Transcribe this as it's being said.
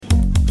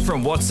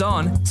From what's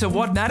on to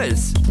what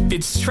matters.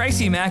 It's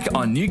Tracy Mack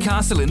on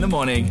Newcastle in the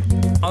Morning.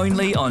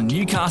 Only on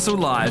Newcastle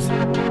Live.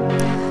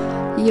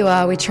 You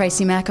are with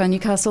Tracy Mack on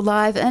Newcastle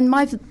Live, and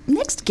my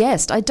next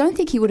guest, I don't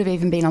think he would have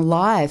even been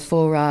alive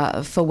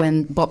for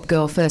when Bop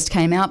Girl first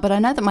came out, but I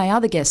know that my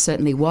other guest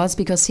certainly was,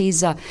 because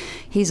he's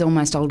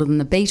almost older than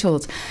the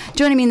Beatles.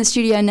 Joining me in the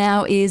studio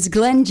now is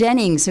Glen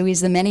Jennings, who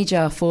is the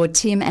manager for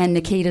Tim and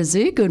Nikita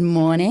Tszyu. Good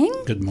morning.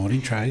 Good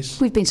morning,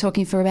 Trace. We've been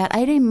talking for about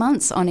 18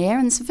 months on air,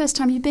 and it's the first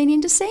time you've been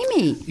in to see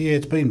me. Yeah,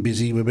 it's been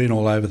busy. We've been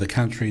all over the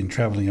country and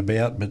travelling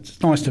about, but it's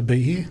nice to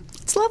be here.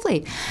 It's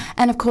lovely.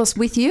 And, of course,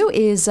 with you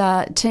is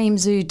Team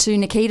Tszyu to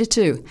Nikita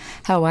Tszyu.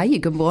 How are you?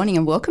 Good morning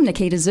and welcome,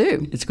 Nikita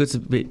Tszyu. It's good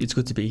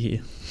to be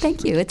here.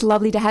 Thank you. It's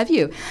lovely to have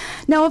you.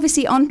 Now,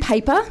 obviously, on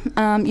paper,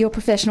 your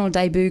professional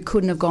debut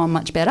couldn't have gone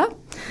much better.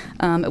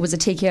 It was a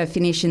TKO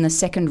finish in the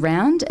second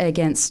round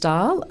against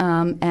Stahl,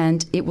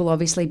 and it will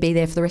obviously be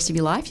there for the rest of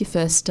your life. Your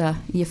first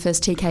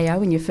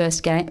TKO in your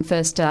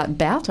first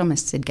bout. I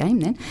almost said game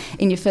then.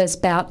 In your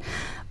first bout.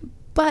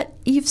 But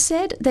you've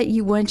said that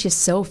you weren't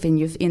yourself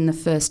in the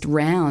first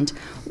round.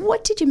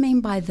 What did you mean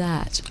by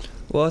that?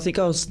 Well, I think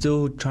I was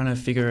still trying to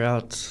figure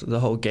out the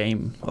whole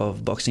game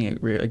of boxing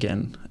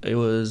again. It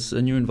was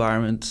a new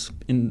environment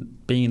in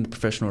being in the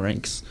professional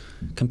ranks.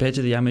 Compared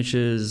to the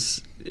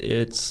amateurs,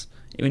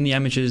 in the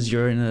amateurs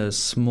you're in a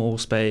small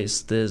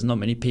space. There's not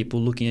many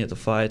people looking at the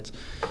fight.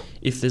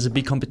 If there's a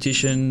big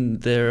competition,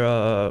 there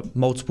are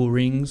multiple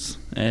rings,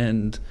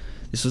 and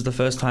this was the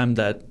first time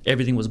that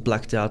everything was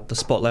blacked out, the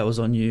spotlight was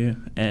on you,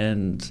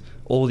 and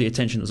all the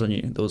attention was on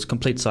you. There was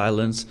complete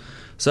silence.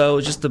 So it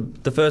was just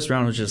the first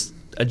round was just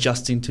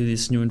adjusting to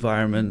this new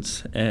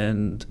environment,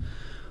 and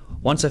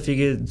once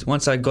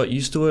I got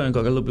used to it and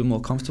got a little bit more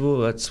comfortable,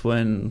 that's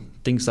when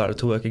things started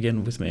to work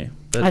again with me.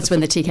 But that's when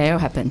the TKO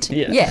happened.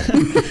 Yeah.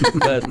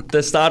 But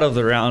the start of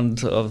the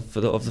round, of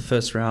the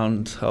first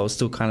round, I was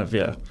still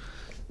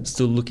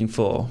still looking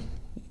for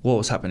what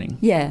was happening.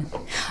 Yeah.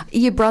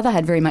 Your brother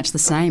had very much the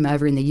same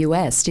over in the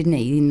US, didn't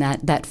he, in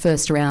that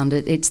first round?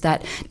 It's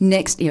that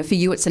next, for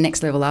you it's the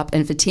next level up,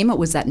 and for Tim it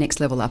was that next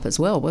level up as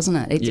well, wasn't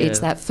it? It's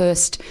that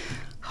first,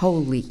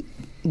 holy,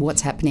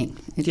 what's happening?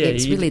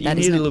 It's really that,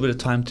 you need a little bit of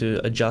time to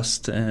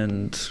adjust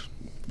and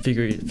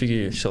figure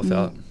yourself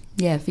out.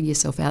 Yeah, figure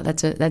yourself out.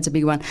 That's a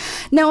big one.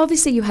 Now,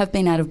 obviously, you have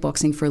been out of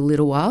boxing for a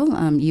little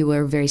while. You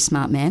were a very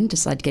smart man,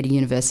 decided to get a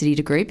university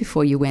degree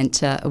before you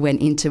went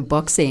into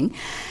boxing.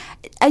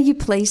 Are you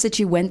pleased that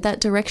you went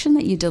that direction,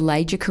 that you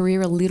delayed your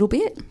career a little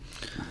bit?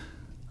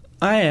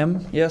 I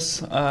am, yes.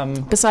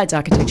 Besides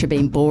architecture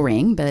being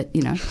boring, but,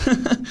 Well,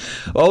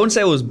 I wouldn't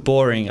say it was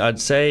boring. I'd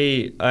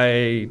say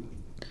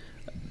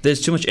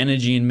there's too much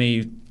energy in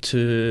me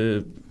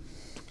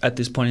at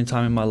this point in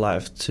time in my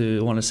life,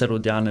 to want to settle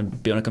down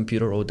and be on a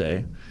computer all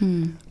day.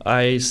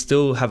 I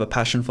still have a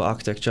passion for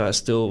architecture. I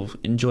still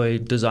enjoy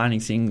designing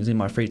things in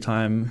my free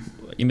time,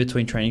 in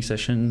between training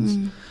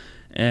sessions.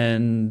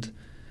 And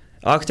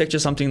architecture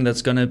is something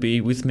that's going to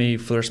be with me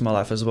for the rest of my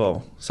life as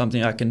well,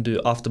 something I can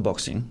do after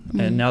boxing.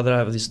 And now that I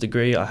have this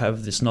degree, I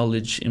have this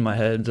knowledge in my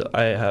head,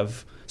 I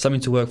have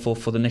something to work for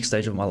the next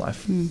stage of my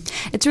life.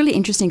 It's really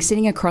interesting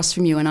sitting across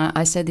from you, and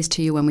I said this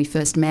to you when we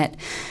first met.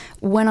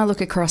 When I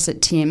look across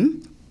at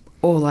Tim,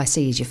 all I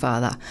see is your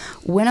father.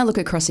 When I look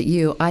across at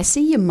you, I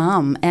see your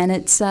mum, and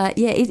it's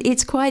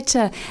quite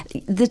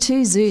the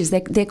two Tszyus.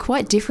 They're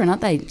quite different,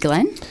 aren't they,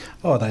 Glenn?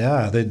 Oh, they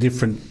are. They're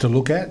different to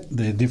look at.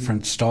 They're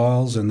different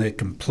styles, and they're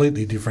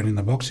completely different in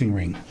the boxing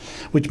ring,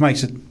 which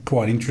makes it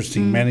quite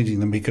interesting managing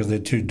them, because they're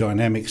two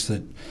dynamics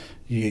that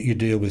you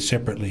deal with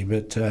separately.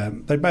 But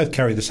they both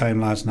carry the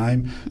same last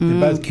name. They're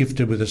both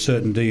gifted with a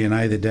certain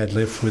DNA their dad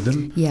left with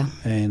them. Yeah,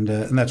 and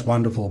that's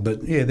wonderful.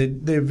 But yeah,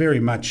 they're very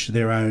much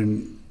their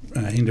own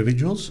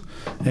individuals,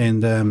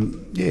 and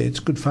it's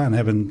good fun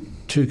having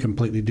two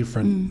completely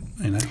different.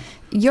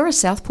 You're a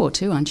southpaw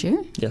too, aren't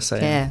you? Yes, I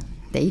am. Yeah.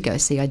 There you go.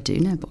 See, I do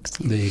know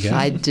boxing. There you go.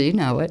 I do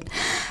know it.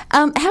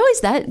 How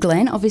is that,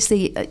 Glenn?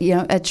 Obviously,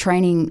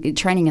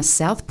 training a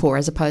southpaw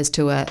as opposed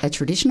to a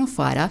traditional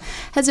fighter.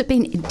 Has it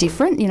been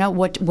different?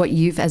 What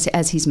you've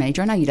as his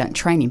manager. I know you don't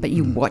train him, but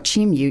you watch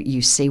him.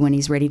 You see when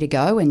he's ready to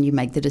go, and you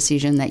make the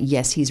decision that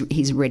yes,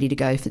 he's ready to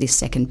go for this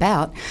second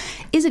bout.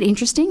 Is it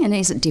interesting, and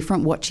is it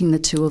different watching the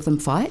two of them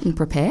fight and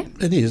prepare?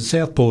 It is.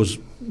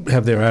 Southpaws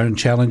have their own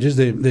challenges.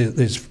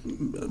 There's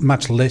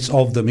much less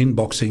of them in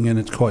boxing, and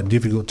it's quite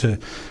difficult to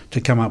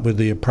come up with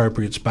the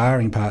appropriate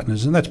sparring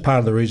partners, and that's part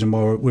of the reason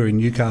why we're in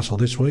Newcastle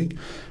this week.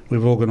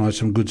 We've organised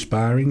some good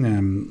sparring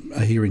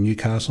here in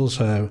Newcastle,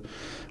 so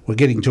we're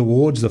getting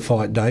towards the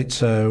fight date,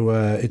 so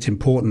it's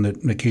important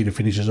that Nikita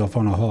finishes off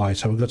on a high.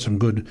 So we've got some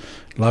good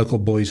local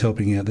boys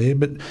helping out there.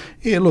 But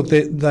yeah, look,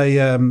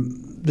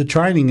 the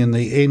training and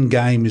the end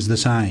game is the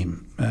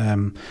same.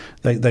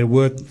 They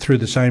work through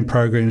the same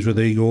programs with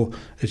Igor.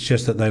 It's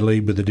just that they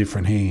lead with a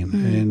different hand,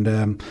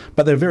 and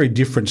but they're very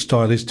different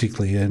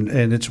stylistically,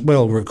 and it's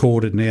well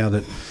recorded now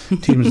that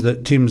Tim's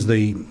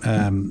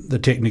the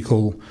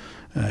technical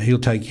he'll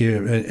take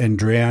you and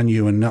drown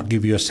you and not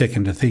give you a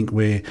second to think,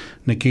 where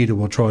Nikita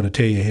will try to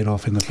tear your head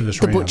off in the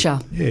first round. The butcher.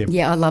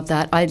 Yeah, I love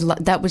that.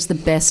 That was the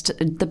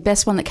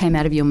best one that came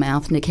out of your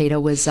mouth, Nikita,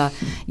 was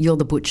you're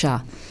the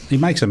butcher. He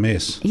makes a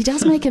mess. He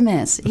does make a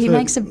mess. He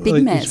makes a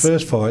big mess. His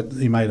first fight,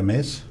 he made a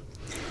mess.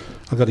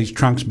 I got his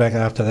trunks back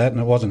after that, and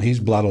it wasn't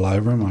his blood all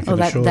over him, I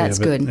can assure you. That's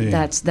good.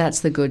 Yeah. That's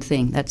the good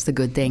thing. That's the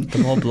good thing. The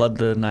more blood,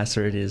 the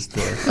nicer it is.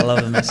 I love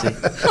a messy.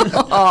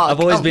 I've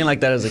always been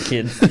like that as a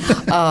kid.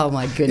 Oh,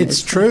 my goodness.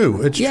 It's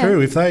true. It's true.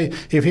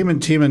 If him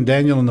and Tim and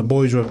Daniel and the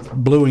boys were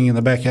bluing in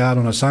the backyard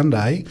on a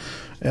Sunday,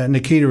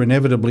 Nikita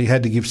inevitably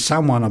had to give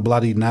someone a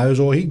bloodied nose,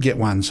 or he'd get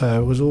one.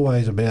 So it was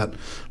always about,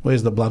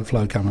 where's the blood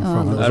flow coming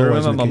from? I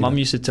remember my mum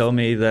used to tell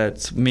me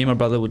that me and my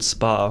brother would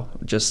spar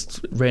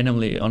just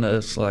randomly on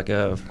a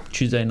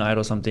Tuesday night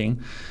or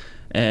something,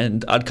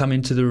 and I'd come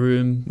into the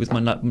room with my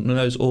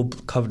nose all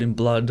covered in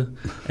blood,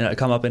 and I'd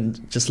come up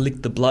and just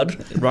lick the blood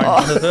right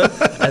in front of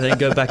her, and then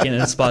go back in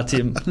and spar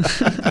Tim.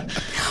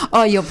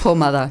 Oh, your poor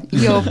mother.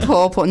 Your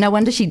poor. No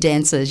wonder she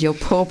dances. Your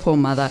poor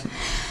mother.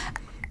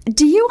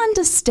 Do you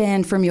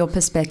understand from your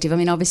perspective? I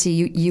mean, obviously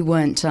you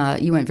weren't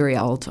very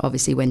old,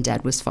 obviously, when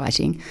Dad was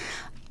fighting.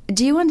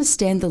 Do you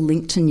understand the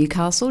link to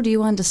Newcastle? Do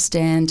you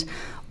understand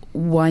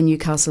why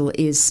Newcastle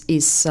is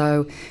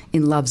so,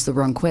 in love's the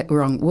wrong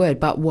word,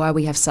 but why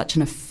we have such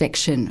an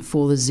affection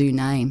for the Zoo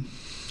name?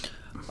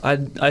 I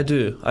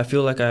do. I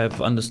feel like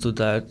I've understood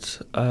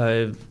that.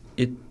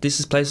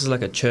 This place is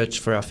like a church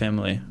for our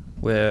family,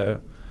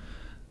 where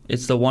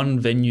it's the one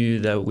venue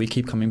that we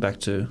keep coming back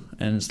to,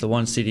 and it's the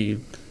one city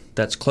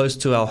that's close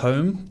to our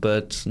home,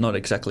 but not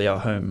exactly our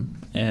home.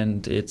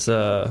 And it's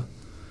an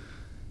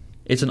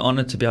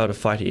honour to be able to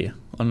fight here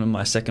on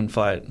my second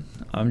fight.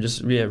 I'm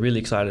just really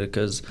excited,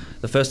 because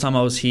the first time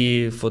I was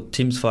here for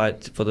Tim's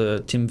fight, for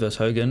the Tim vs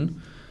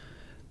Hogan,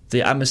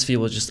 the atmosphere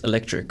was just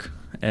electric,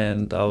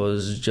 and I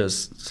was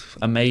just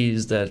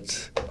amazed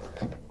at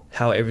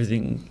how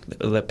everything,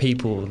 the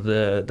people,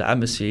 the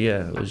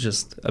atmosphere, it was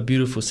just a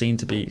beautiful scene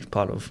to be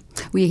part of.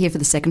 Were you here for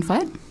the second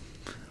fight?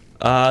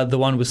 The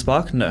one with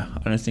Spark? No,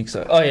 I don't think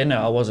so. Oh, yeah,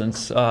 no, I wasn't.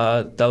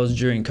 That was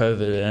during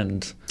COVID,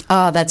 and...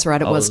 Oh, that's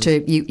right, it was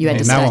too. You had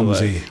to stay. No one was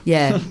here.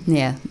 Yeah,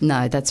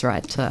 no, that's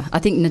right. I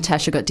think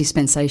Natasha got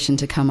dispensation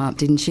to come up,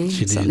 didn't she?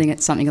 She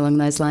did. Something along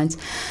those lines.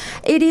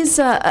 It is,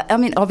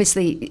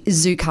 obviously,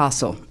 Zoo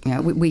Castle. You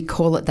know, we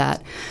call it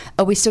that.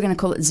 Are we still going to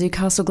call it Zoo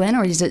Castle, Glen,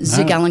 or is it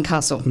Zoo Gallen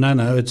Castle?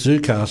 No, it's Zoo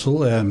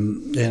Castle,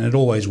 and it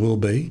always will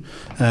be.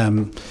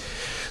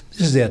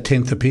 This is our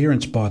 10th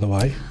appearance, by the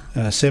way.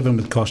 7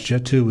 with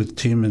Kostya, 2 with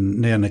Tim, and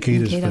now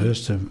Nikita's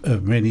first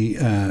of many.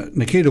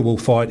 Nikita will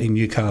fight in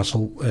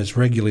Newcastle as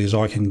regularly as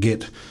I can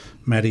get,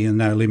 Matty, and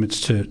no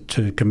limits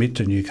to commit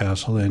to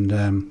Newcastle.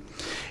 And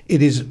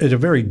it's a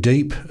very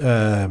deep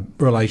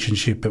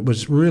relationship. It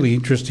was really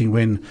interesting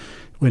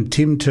when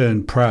Tim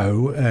turned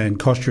pro and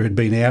Kostya had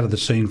been out of the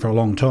scene for a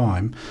long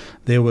time.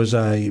 There was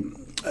a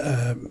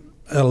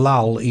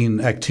lull in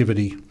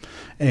activity.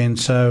 And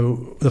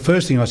so the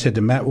first thing I said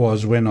to Matt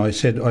was, when I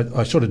said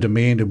I sort of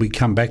demanded we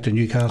come back to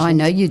Newcastle. I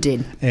know you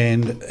did.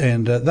 And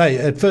they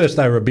at first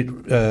they were a bit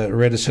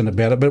reticent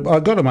about it, but I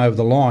got them over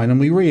the line, and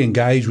we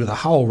re-engaged with a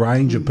whole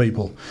range of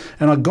people.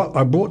 And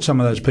I brought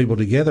some of those people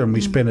together, and we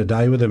spent a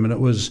day with them, and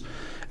it was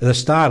the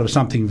start of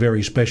something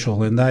very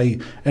special, and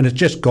it's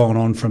just gone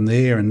on from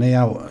there. And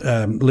now,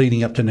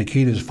 leading up to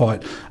Nikita's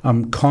fight,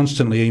 I'm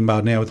constantly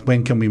emailed now with,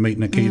 when can we meet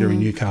Nikita in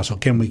Newcastle?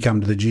 Can we come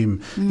to the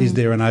gym? Is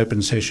there an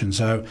open session?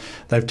 So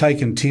they've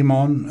taken Tim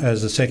on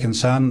as the second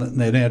son.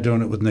 They're now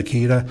doing it with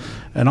Nikita,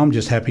 and I'm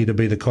just happy to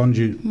be the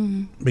conduit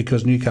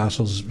because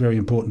Newcastle's very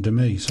important to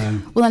me. So,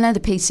 well, I know the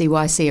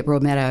PCYC at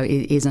Broadmeadow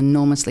is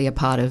enormously a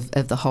part of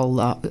the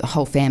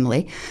whole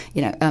family.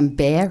 You know,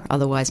 Bear,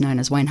 otherwise known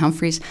as Wayne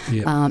Humphries.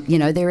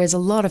 Yep. There is a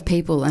lot of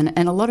people, and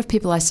a lot of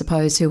people, I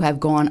suppose, who have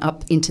gone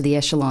up into the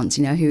echelons.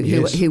 You know,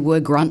 who were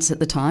grunts at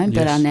the time,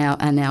 but are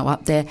now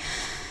up there.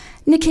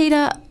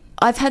 Nikita,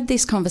 I've had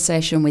this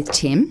conversation with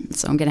Tim,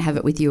 so I'm going to have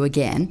it with you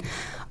again.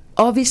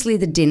 Obviously,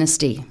 the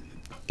dynasty,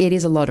 it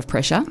is a lot of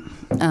pressure.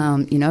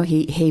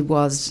 He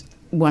was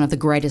one of the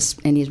greatest,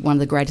 and he's one of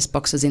the greatest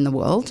boxers in the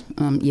world.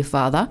 Your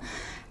father.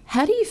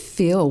 How do you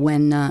feel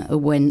when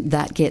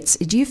that gets?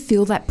 Do you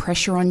feel that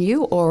pressure on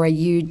you, or are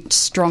you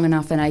strong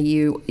enough? And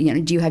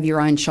do you have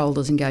your own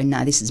shoulders and go,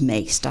 no, this is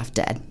me, stuff,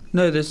 Dad?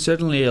 No, there's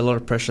certainly a lot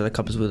of pressure that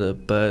comes with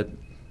it. But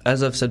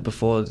as I've said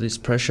before, this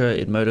pressure,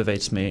 it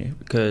motivates me,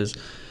 because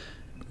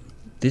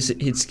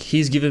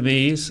he's given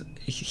me,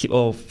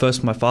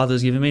 first my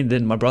father's given me,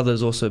 then my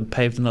brother's also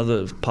paved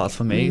another path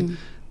for me.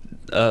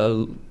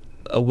 A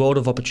world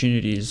of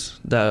opportunities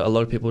that a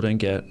lot of people don't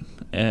get,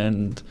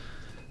 and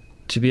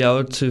to be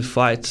able to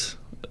fight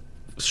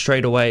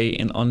straight away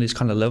on this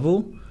kind of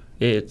level,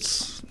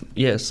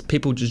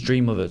 people just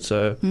dream of it.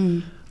 So,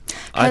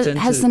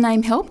 has the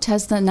name helped?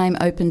 Has the name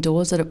opened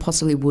doors that it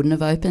possibly wouldn't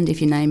have opened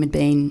if your name had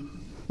been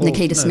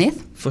Nikita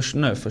Smith? For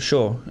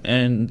sure.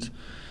 And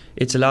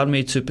it's allowed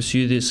me to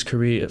pursue this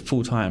career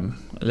full time.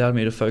 Allowed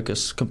me to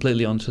focus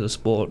completely onto the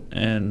sport,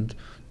 and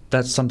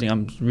that's something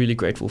I'm really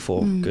grateful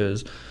for,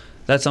 because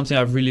that's something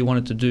I've really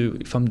wanted to do.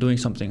 If I'm doing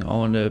something, I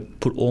want to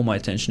put all my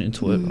attention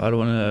into it. I don't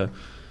want to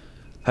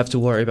have to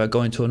worry about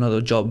going to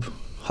another job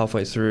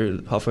halfway through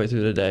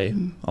the day.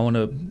 I want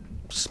to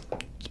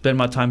spend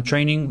my time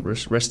training,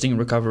 resting,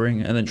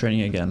 recovering, and then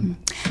training again.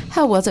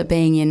 How was it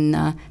being in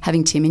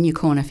having Tim in your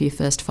corner for your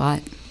first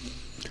fight?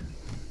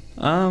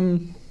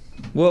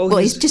 Well,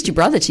 he's just your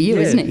brother to you,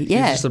 isn't he?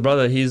 Yeah, he's just a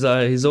brother. He's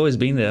always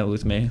been there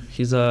with me.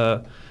 He's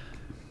From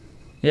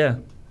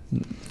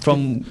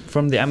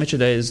the amateur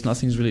days,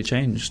 nothing's really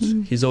changed.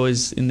 He's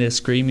always in there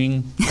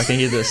screaming. I can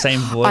hear the same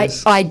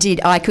voice.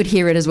 I could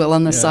hear it as well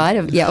on the side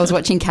of. I was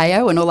watching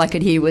KO, and all I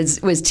could hear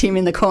was Tim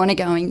in the corner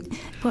going,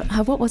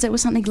 "What was it? It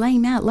was something? Lay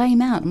him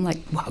out. I'm like,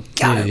 "Well,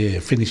 go."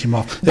 Yeah, finish him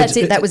off. That's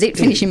it. That was it.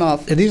 Finish him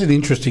off. It is an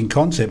interesting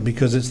concept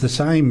because it's the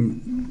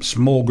same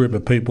small group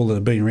of people that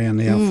have been around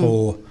now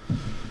for,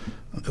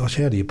 gosh,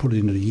 how do you put it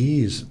into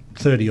years?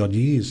 30-odd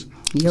years.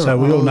 You're so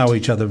old. we all know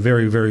each other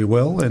very, very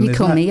well. And you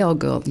call me old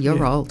girl.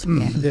 You're old.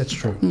 Yeah. That's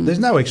true. There's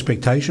no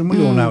expectation.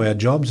 We all know our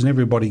jobs and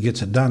everybody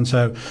gets it done.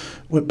 So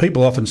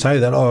people often say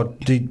that,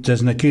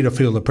 does Nikita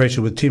feel the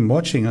pressure with Tim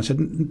watching? I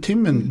said,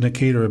 Tim and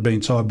Nikita have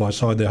been side by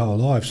side their whole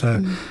life.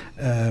 So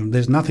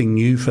there's nothing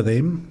new for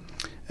them.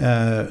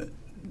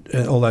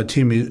 Although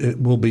Tim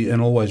will be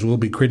and always will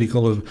be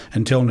critical of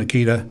and tell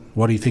Nikita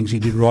what he thinks he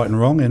did right and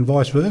wrong and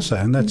vice versa.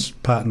 And that's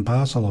part and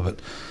parcel of it.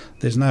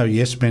 There's no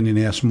yes men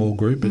in our small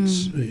group.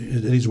 It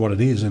is what it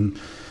is, and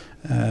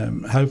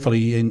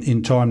hopefully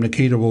in time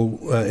Nikita will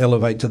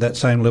elevate to that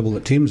same level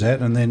that Tim's at,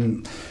 and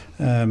then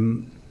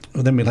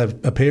we'll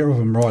have a pair of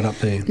them right up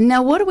there.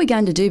 Now, what are we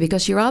going to do?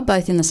 Because you are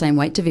both in the same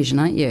weight division,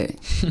 aren't you?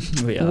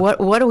 We are.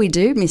 What do we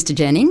do, Mr.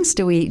 Jennings?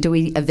 Do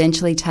we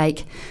eventually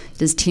take?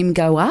 Does Tim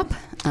go up?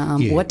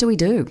 What do we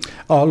do?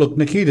 Oh, look,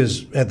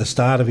 Nikita's at the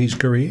start of his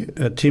career.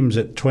 Tim's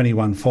at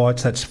 21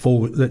 fights. That's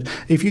 4.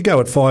 If you go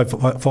at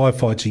five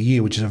fights a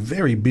year, which is a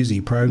very busy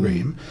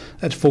program,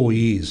 that's 4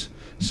 years.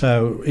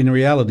 So in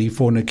reality,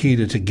 for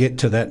Nikita to get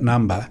to that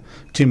number,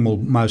 Tim will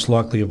most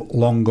likely have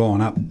long gone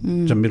up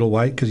to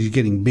middleweight because he's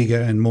getting bigger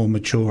and more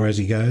mature as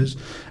he goes,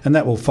 and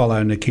that will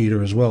follow Nikita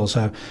as well.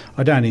 So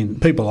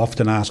people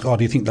often ask, do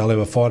you think they'll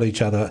ever fight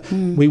each other?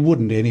 We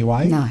wouldn't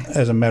anyway,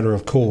 as a matter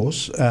of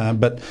course,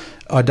 but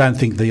I don't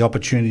think the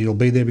opportunity will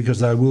be there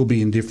because they will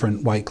be in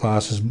different weight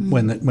classes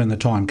when the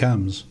time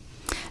comes.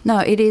 No,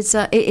 it is.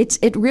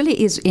 It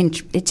really is.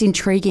 It's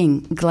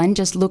intriguing, Glenn.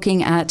 Just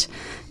looking at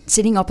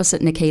sitting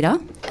opposite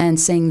Nikita and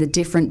seeing the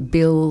different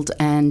build,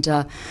 and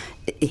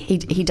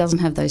he doesn't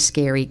have those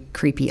scary,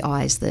 creepy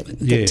eyes that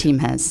Tim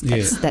has.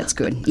 That's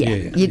good.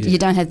 Yeah. You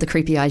don't have the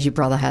creepy eyes your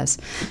brother has.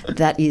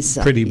 That is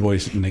pretty boy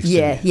next to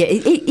him.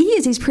 He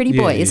is. He's pretty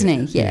boy, isn't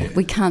he? Yeah.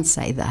 We can't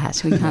say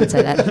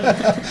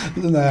that.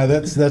 No,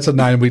 that's a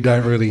name we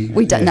don't really.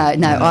 We don't.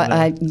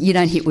 No. You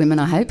don't hit women,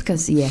 I hope,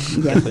 because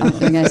I'm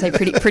going to say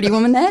pretty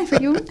woman there.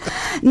 Pretty woman.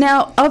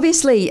 Now,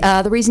 obviously,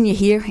 the reason you're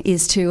here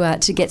is to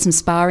get some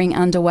sparring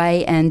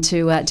underway and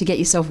to get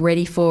yourself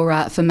ready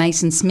for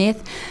Mason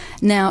Smith.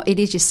 Now, it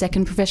is your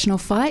second professional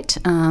fight.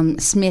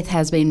 Smith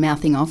has been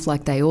mouthing off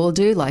like they all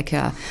do, like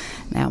our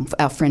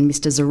friend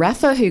Mr.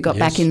 Zarafa, who got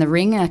back in the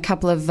ring a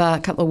couple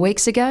of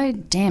weeks ago.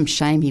 Damn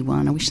shame he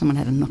won. I wish someone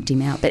had knocked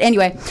him out. But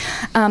anyway,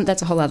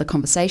 that's a whole other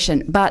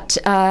conversation. But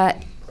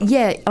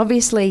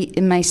obviously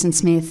Mason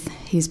Smith,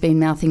 he's been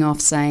mouthing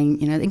off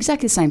saying,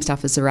 exactly the same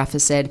stuff as Zarafa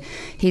said.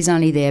 He's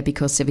only there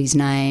because of his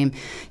name.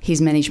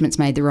 His management's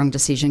made the wrong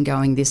decision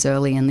going this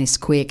early and this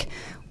quick.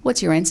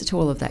 What's your answer to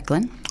all of that,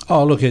 Glenn?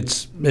 Oh, look,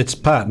 it's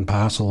part and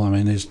parcel. I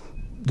mean,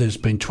 there's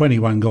been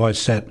 21 guys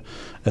sat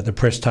at the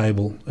press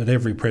table at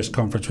every press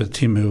conference with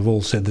Tim who have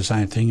all said the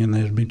same thing, and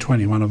there's been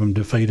 21 of them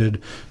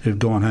defeated who've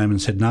gone home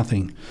and said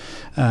nothing.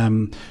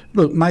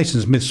 Look,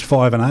 Mason Smith's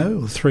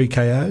 5-0, 3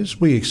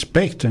 KOs. We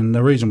expect, and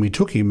the reason we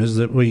took him is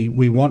that we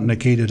want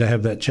Nikita to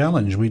have that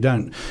challenge. We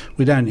don't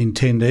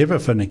intend ever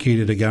for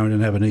Nikita to go in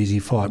and have an easy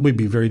fight. We'd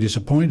be very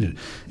disappointed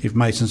if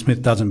Mason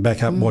Smith doesn't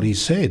back up what he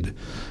said.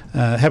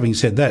 Having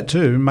said that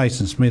too,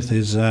 Mason Smith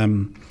is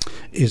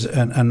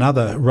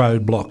another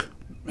roadblock,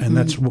 and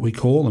that's what we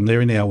call them.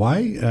 They're in our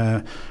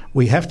way.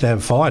 We have to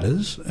have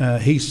fighters.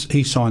 He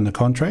signed the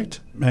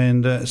contract,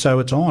 and so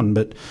it's on.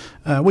 But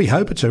we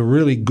hope it's a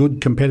really good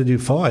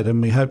competitive fight,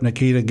 and we hope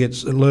Nikita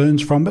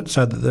learns from it,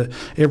 so that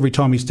every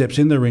time he steps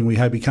in the ring, we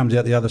hope he comes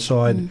out the other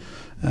side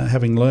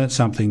having learnt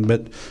something.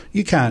 But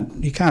you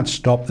can't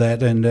stop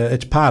that, and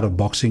it's part of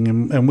boxing,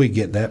 and we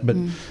get that. But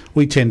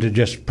we tend to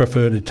just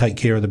prefer to take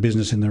care of the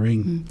business in the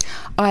ring.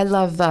 I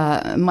love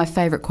my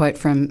favourite quote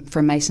from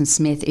Mason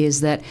Smith is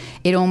that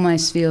it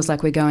almost feels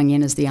like we're going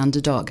in as the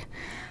underdog.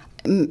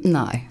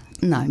 No,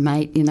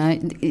 mate,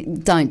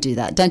 don't do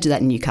that. Don't do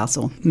that in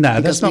Newcastle.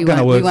 No, that's not going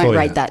to work for you. We won't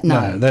rate that.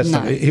 No.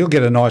 He'll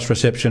get a nice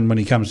reception when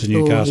he comes to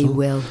Newcastle. He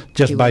will.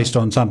 Just based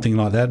on something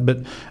like that. But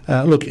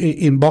look,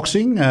 in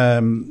boxing,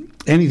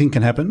 anything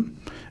can happen.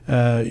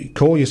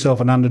 Call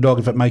yourself an underdog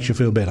if it makes you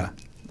feel better.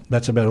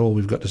 that's about all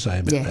we've got to say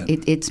about that.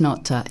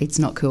 It's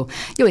not cool.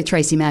 You're with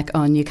Tracy Mack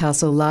on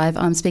Newcastle Live.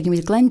 I'm speaking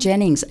with Glen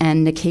Jennings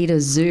and Nikita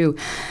Tszyu.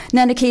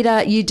 Now,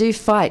 Nikita, you do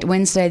fight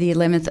Wednesday the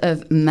 11th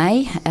of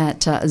May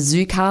at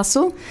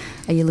Newcastle.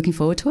 Are you looking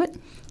forward to it?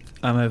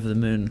 I'm over the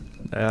moon.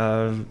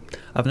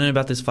 I've known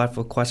about this fight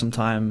for quite some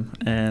time,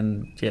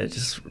 and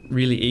just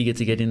really eager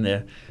to get in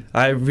there.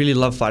 I really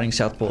love fighting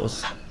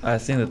southpaws. I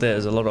think that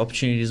there's a lot of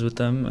opportunities with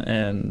them,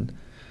 and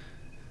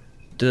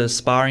the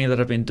sparring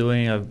that I've been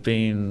doing, I've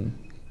been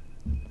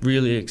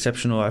really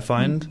exceptional, I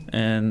find,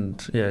 and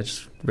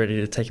just ready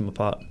to take him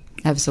apart.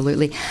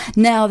 Absolutely.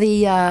 Now,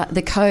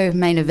 the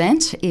co-main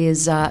event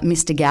is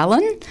Mr.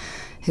 Gallen,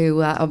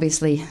 who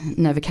obviously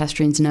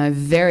Novocastrians know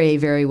very,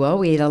 very well.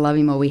 We either love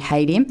him or we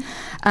hate him.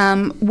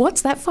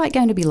 What's that fight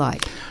going to be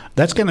like?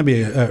 That's going to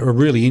be a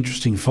really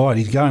interesting fight.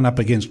 He's going up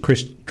against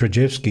Chris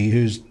Trajewski,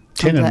 who's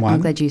 10-1.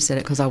 I'm glad you said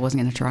it because I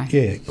wasn't going to try.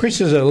 Yeah, Chris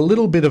is a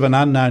little bit of an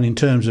unknown in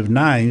terms of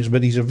names,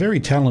 but he's a very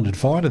talented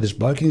fighter, this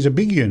bloke. He's a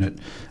big unit,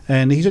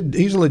 and he's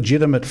a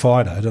legitimate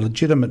fighter, a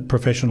legitimate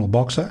professional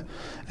boxer.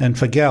 And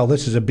for Gal,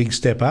 this is a big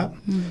step up.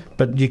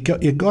 But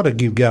you've got to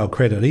give Gal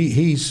credit.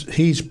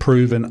 He's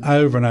proven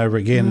over and over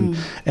again,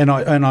 and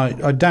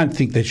I don't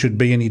think there should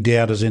be any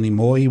doubters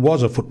anymore. He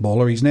was a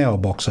footballer. He's now a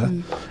boxer,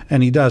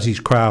 and he does his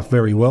craft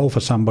very well for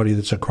somebody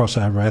that's a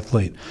crossover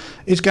athlete.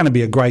 It's going to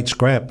be a great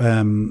scrap.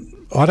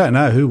 I don't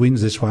know who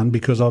wins this one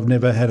because I've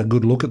never had a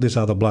good look at this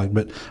other bloke,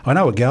 but I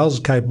know what Gal's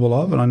capable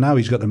of, and I know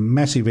he's got the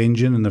massive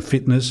engine and the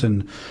fitness,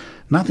 and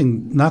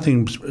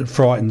nothing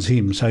frightens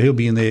him, so he'll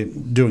be in there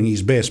doing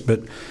his best.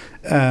 But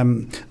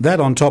that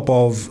on top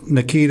of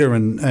Nikita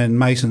and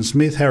Mason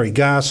Smith, Harry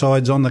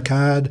Garside's on the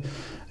card,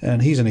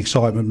 and he's an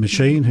excitement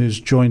machine who's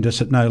joined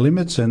us at No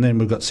Limits. And then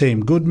we've got Sam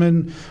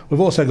Goodman.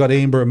 We've also got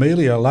Amber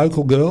Amelia, a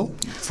local girl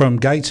from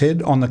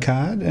Gateshead, on the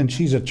card, and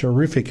she's a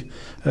terrific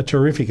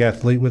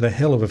athlete with a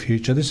hell of a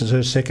future. This is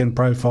her second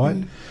pro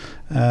fight.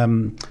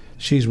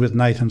 She's with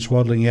Nathan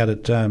Swaddling out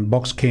at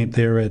box camp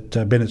there at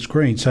Bennett's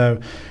Green.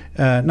 So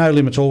No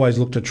Limits always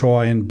look to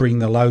try and bring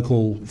the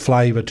local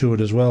flavour to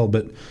it as well.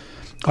 But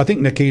I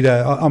think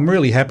Nikita, I'm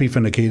really happy for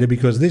Nikita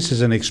because this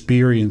is an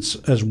experience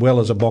as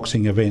well as a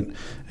boxing event,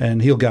 and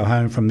he'll go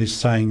home from this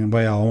saying,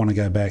 well, I want to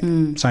go back.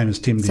 Same as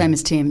Tim did. Same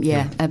as Tim,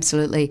 yeah,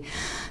 absolutely.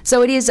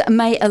 So it is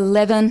May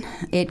 11.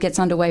 It gets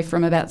underway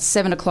from about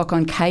 7 o'clock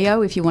on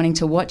KO if you're wanting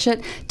to watch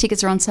it.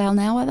 Tickets are on sale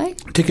now, are they?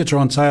 Tickets are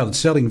on sale. It's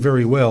selling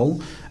very well.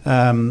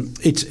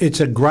 It's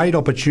a great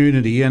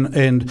opportunity,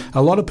 and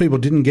a lot of people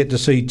didn't get to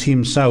see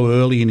Tim so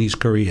early in his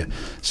career.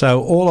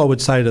 So all I would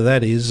say to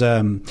that is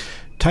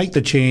take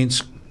the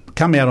chance.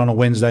 Come out on a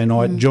Wednesday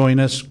night, join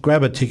us,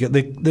 grab a ticket.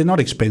 They're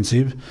not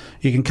expensive.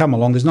 You can come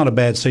along. There's not a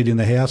bad seat in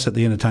the house at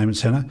the entertainment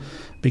centre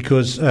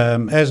because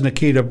as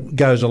Nikita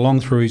goes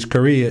along through his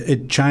career,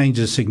 it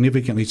changes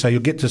significantly. So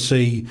you'll get to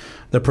see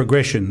the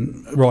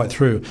progression right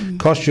through.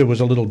 Kostya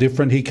was a little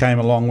different. He came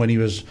along when he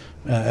was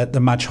at the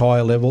much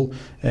higher level,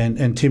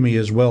 and Timmy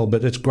as well.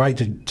 But it's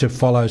great to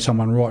follow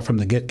someone right from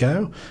the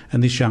get-go.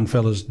 And this young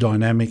fella's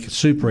dynamic,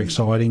 super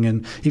exciting.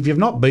 And if you've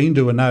not been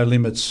to a No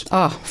Limits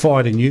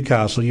fight in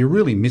Newcastle, you're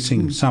really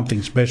missing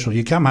something special.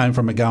 You come home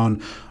from it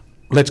going,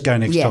 let's go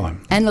next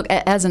time. And look,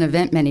 as an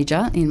event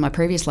manager in my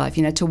previous life,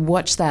 to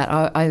watch that,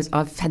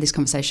 I've had this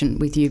conversation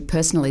with you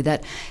personally,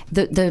 that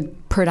the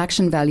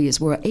production values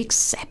were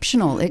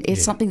exceptional.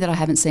 It's something that I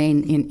haven't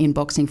seen in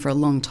boxing for a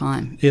long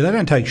time. Yeah, they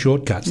don't take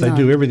shortcuts. They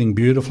do everything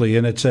beautifully,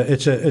 and it's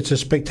a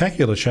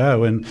spectacular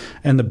show, and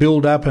the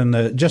build up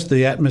and just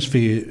the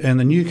atmosphere, and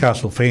the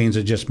Newcastle fans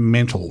are just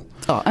mental.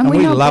 And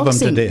we love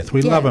boxing. them to death.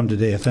 We love them to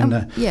death, and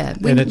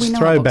it's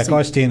throwback.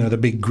 I stand with a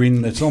big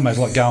grin. It's almost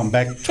like going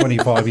back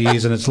 25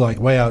 years, and it's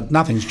like, wow,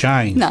 nothing's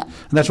changed. No.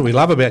 And that's what we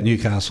love about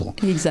Newcastle.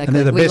 Exactly. And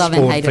they're the best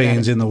sport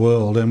fans in the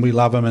world, and we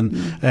love them,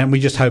 and we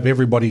just hope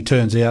everybody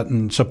turns out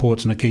and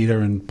supports Nikita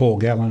and Paul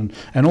Gallen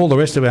and all the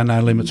rest of our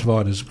No Limits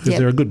fighters because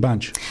they're a good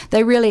bunch.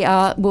 They really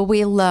are. Well,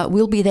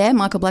 we'll be there.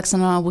 Michael Blackson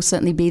and I will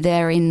certainly be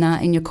there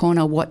in your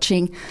corner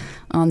watching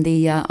on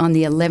the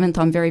 11th.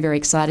 I'm very, very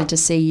excited to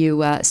see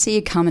you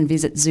come and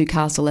visit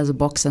Newcastle as a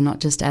boxer, not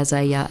just as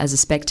a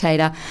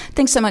spectator.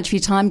 Thanks so much for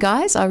your time,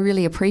 guys. I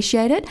really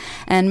appreciate it.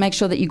 And make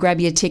sure that you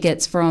grab your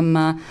tickets from,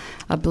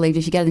 I believe,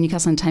 if you go to the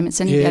Newcastle Entertainment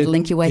Centre, you'll be able to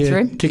link your way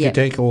through.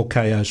 Ticketek or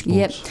KO Sports.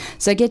 Yep.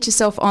 So get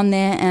yourself on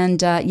there,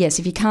 and yes,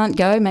 if you can't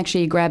go, make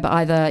sure you grab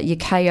either your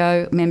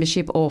KO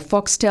membership or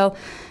Foxtel,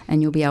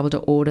 and you'll be able to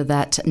order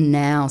that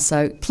now.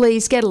 So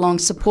please get along,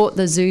 support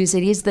the Zoos.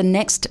 It is the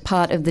next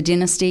part of the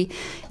dynasty.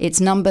 It's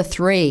number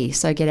 3.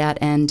 So get out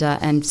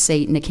and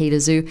see Nikita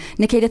Tszyu.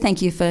 Nikita,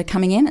 thank you for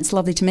coming in. It's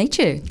lovely to meet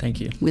you. Thank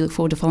you. We look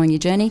forward to following your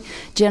journey.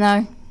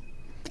 Jeno,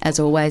 as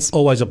always.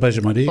 Always a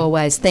pleasure, my dear.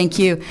 Always. Thank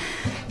you.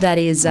 That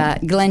is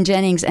Glen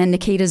Jennings and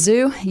Nikita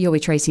Tszyu. You're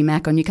with Tracy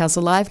Mack on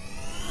Newcastle Live.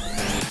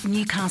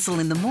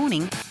 Newcastle in the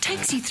Morning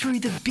takes you through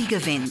the big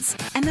events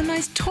and the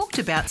most talked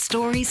about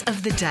stories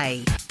of the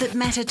day that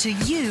matter to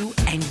you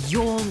and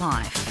your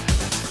life.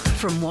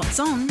 From what's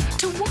on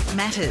to what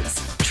matters,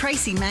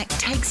 Tracy Mack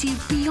takes you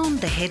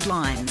beyond the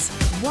headlines,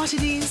 what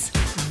it is,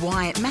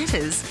 why it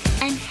matters,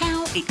 and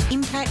how it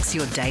impacts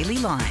your daily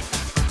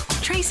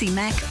life. Tracy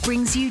Mack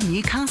brings you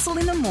Newcastle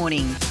in the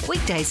Morning,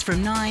 weekdays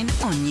from 9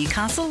 on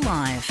Newcastle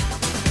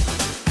Live.